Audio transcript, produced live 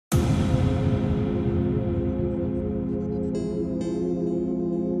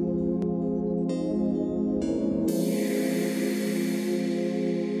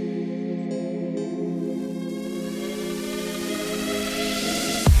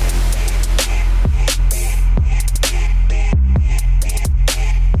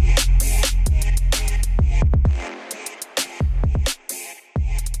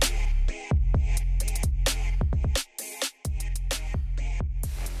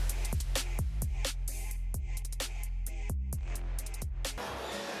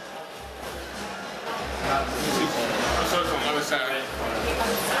So it's on the other side.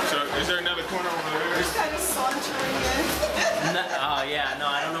 So is there another corner over there? Just kind of sauntering in. No, oh yeah, no,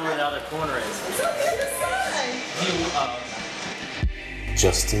 I don't know where the other corner is. It's on the other side.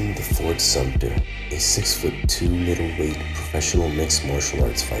 Justin the Fort Sumter, a 6'2" middleweight professional mixed martial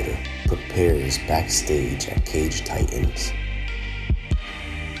arts fighter, prepares backstage at Cage Titans.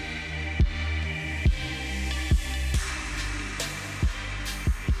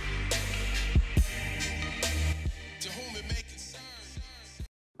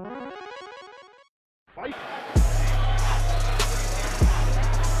 Fight.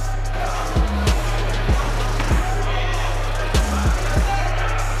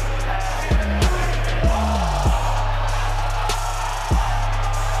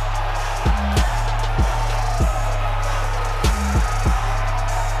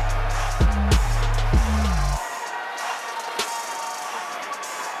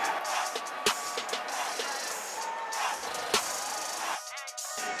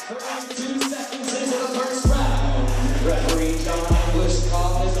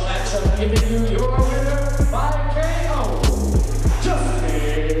 Giving you your winner by KO,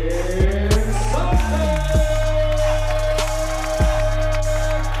 Justin Sumter.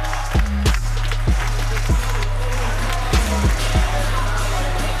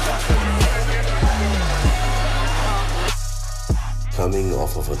 Coming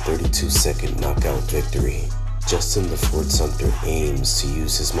off of a 32-second knockout victory, Justin the Fort Sumter aims to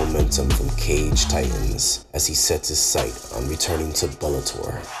use his momentum from Cage Titans as he sets his sight on returning to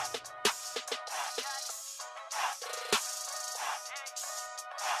Bellator.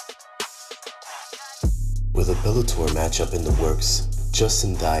 With a Bellator matchup in the works,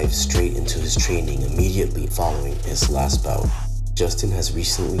 Justin dives straight into his training immediately following his last bout. Justin has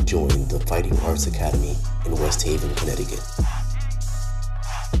recently joined the Fighting Arts Academy in West Haven, Connecticut.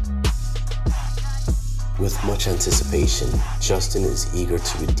 With much anticipation, Justin is eager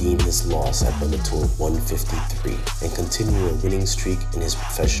to redeem his loss at Bellator 153 and continue a winning streak in his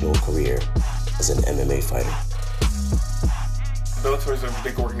professional career as an MMA fighter. Bellator is a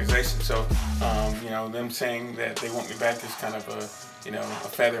big organization, so you know, them saying that they want me back is kind of a, you know, a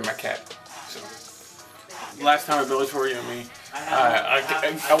feather in my cap. So last time at Bellator, you know me,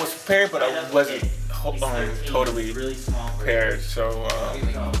 I was prepared, but I wasn't totally prepared. So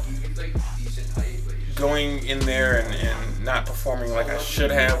going in there and not performing like I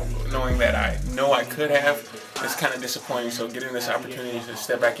should have, knowing that I know I could have, it's kind of disappointing. So getting this opportunity to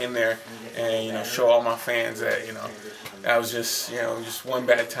step back in there and, you know, show all my fans that, you know, I was just, you know, just one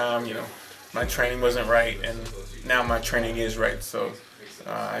bad time, you know, my training wasn't right, and now my training is right. So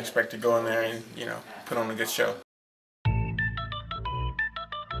I expect to go in there and, you know, put on a good show.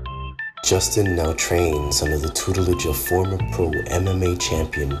 Justin now trains under the tutelage of former pro MMA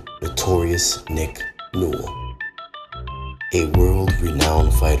champion, notorious Nick Newell, a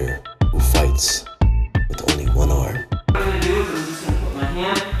world-renowned fighter who fights with only one arm. What I'm going to do is I'm just going to put my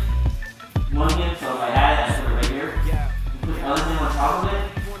hand, one hand, so if I had it, I put it right here. Put the other hand on top of it,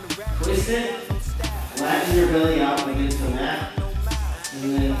 twist it, flatten your belly out against the mat, and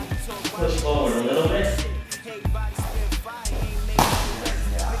then push forward a little bit.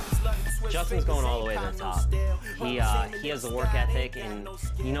 Justin's going all the way to the top. He has the work ethic, and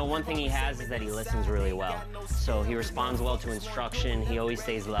you know, one thing he has is that he listens really well. So he responds well to instruction, he always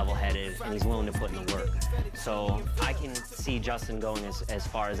stays level-headed, and he's willing to put in the work. So I can see Justin going as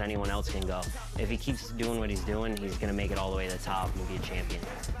far as anyone else can go. If he keeps doing what he's doing, he's gonna make it all the way to the top and be a champion.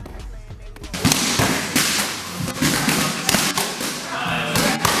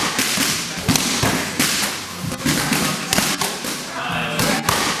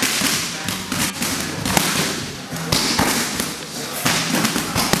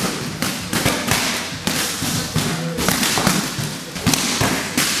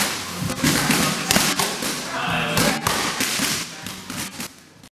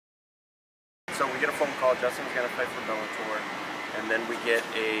 So we get a phone call, Justin's going to fight for Bellator, and then we get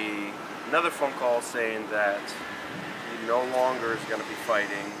another phone call saying that he no longer is going to be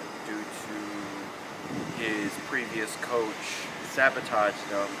fighting due to his previous coach sabotaged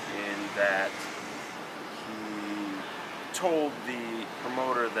him in that he told the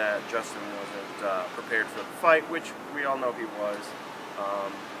promoter that Justin wasn't prepared for the fight, which we all know he was.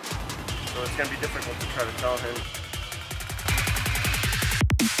 So it's going to be difficult to try to tell him.